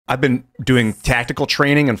I've been doing tactical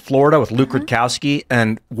training in Florida with Luke Rutkowski,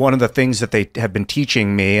 and one of the things that they have been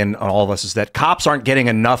teaching me and all of us is that cops aren't getting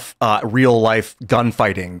enough real-life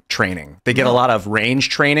gunfighting training. They get a lot of range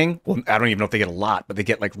training. Well, I don't even know if they get a lot, but they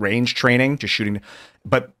get like range training, just shooting.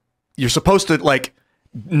 But you're supposed to like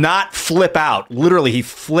not flip out. Literally, he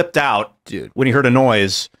flipped out, dude, when he heard a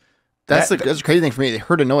noise. That's the crazy thing for me. They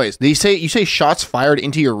heard a noise. You say shots fired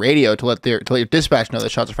into your radio to let your dispatch know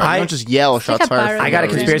that shots are fired. You don't just yell shots fired. I got a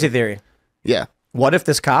conspiracy theory. Yeah. What if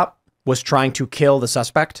this cop was trying to kill the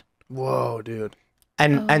suspect? Whoa, dude.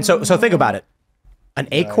 And so think about it. An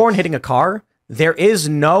acorn hitting a car. There is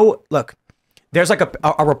no look. There's like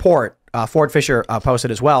a report. Ford Fisher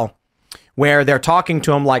posted as well, where they're talking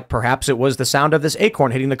to him like perhaps it was the sound of this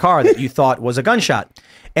acorn hitting the car that you thought was a gunshot,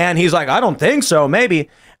 and he's like, I don't think so. Maybe.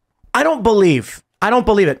 I don't believe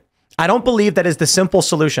it. I don't believe that is the simple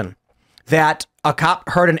solution, that a cop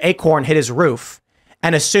heard an acorn hit his roof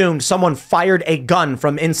and assumed someone fired a gun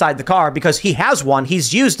from inside the car because he has one.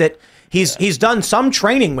 He's used it. He's done some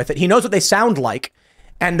training with it. He knows what they sound like,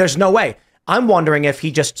 and there's no way. I'm wondering if he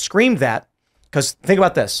just screamed that, because think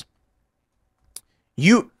about this.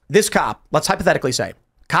 This cop, let's hypothetically say,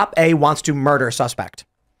 cop A wants to murder a suspect,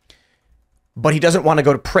 but he doesn't want to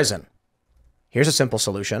go to prison. Here's a simple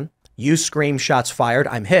solution. You scream shots fired,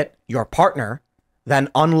 I'm hit. Your partner then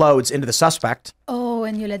unloads into the suspect. Oh,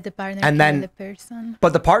 and you let the partner and kill then the person.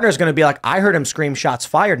 But the partner is going to be like, I heard him scream shots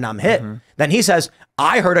fired and I'm hit. Then he says,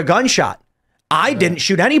 I heard a gunshot. I didn't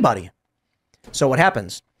shoot anybody. So what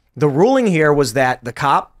happens? The ruling here was that the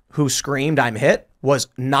cop who screamed I'm hit was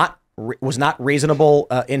not reasonable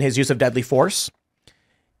in his use of deadly force.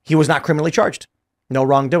 He was not criminally charged. No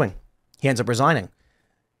wrongdoing. He ends up resigning.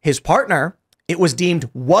 His partner, it was deemed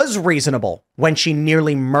was reasonable when she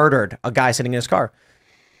nearly murdered a guy sitting in his car.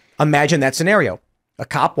 Imagine that scenario. A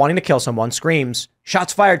cop wanting to kill someone screams,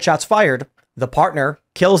 shots fired, shots fired. The partner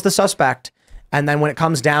kills the suspect. And then when it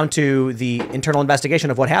comes down to the internal investigation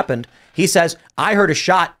of what happened, he says, I heard a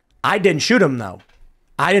shot. I didn't shoot him, though.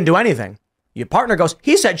 I didn't do anything. Your partner goes,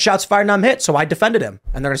 he said shots fired and I'm hit, so I defended him.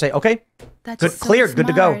 And they're going to say, okay, That's good, so cleared, good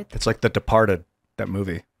to go. smart. It's like The Departed, that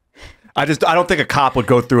movie. I don't think a cop would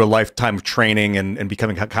go through a lifetime of training and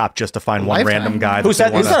becoming a cop just to find one random guy. Who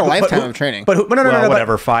said It's not a lifetime of training. But no,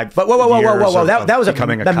 whatever, 5 But whoa, years that was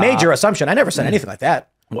becoming a a cop. major assumption. I never said anything like that.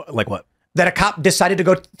 Like what? That a cop decided to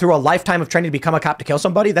go through a lifetime of training to become a cop to kill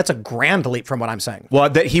somebody. That's a grand leap from what I'm saying. Well,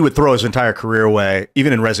 that he would throw his entire career away,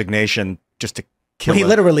 even in resignation, just to kill. Well, he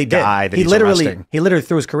literally did. Guy that He he's literally arresting.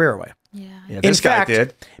 threw his career away. Yeah. Yeah, In this guy fact,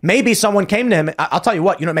 did. maybe someone came to him. I'll tell you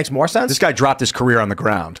what. You know what makes more sense? This guy dropped his career on the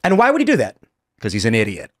ground And why would he do that? because he's an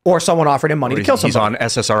idiot. Or someone offered him money to kill He's somebody. on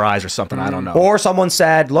SSRIs or something. I don't know. Or someone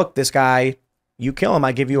said, look, this guy, you kill him,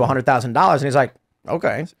 I give you $100,000. And he's like,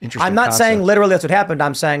 okay. Interesting I'm not concept. saying literally that's what happened.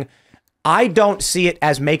 I'm saying I don't see it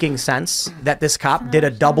as making sense that this cop did a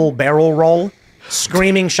double barrel roll,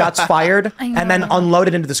 screaming shots fired, and then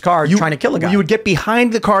unloaded into this car trying to kill a guy. You would get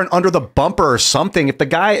behind the car and under the bumper or something. If the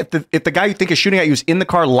guy you think is shooting at you is in the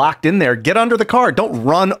car, locked in there, get under the car. Don't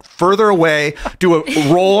run further away. Do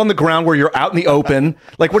a roll on the ground where you're out in the open.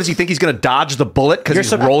 Like, what does he think he's going to dodge the bullet because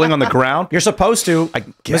he's rolling on the ground? You're supposed to.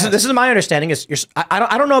 This is my understanding. Is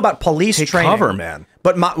I don't know about police training. Cover, man.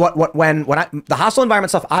 But when the hostile environment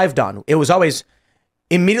stuff I've done, it was always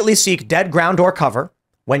immediately seek dead ground or cover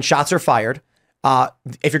when shots are fired.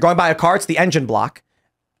 If you're going by a car, it's the engine block.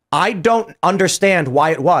 I don't understand why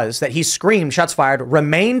it was that he screamed shots fired,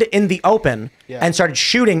 remained in the open, and started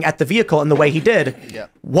shooting at the vehicle in the way he did.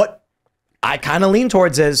 What I kind of lean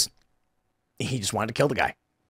towards is he just wanted to kill the guy.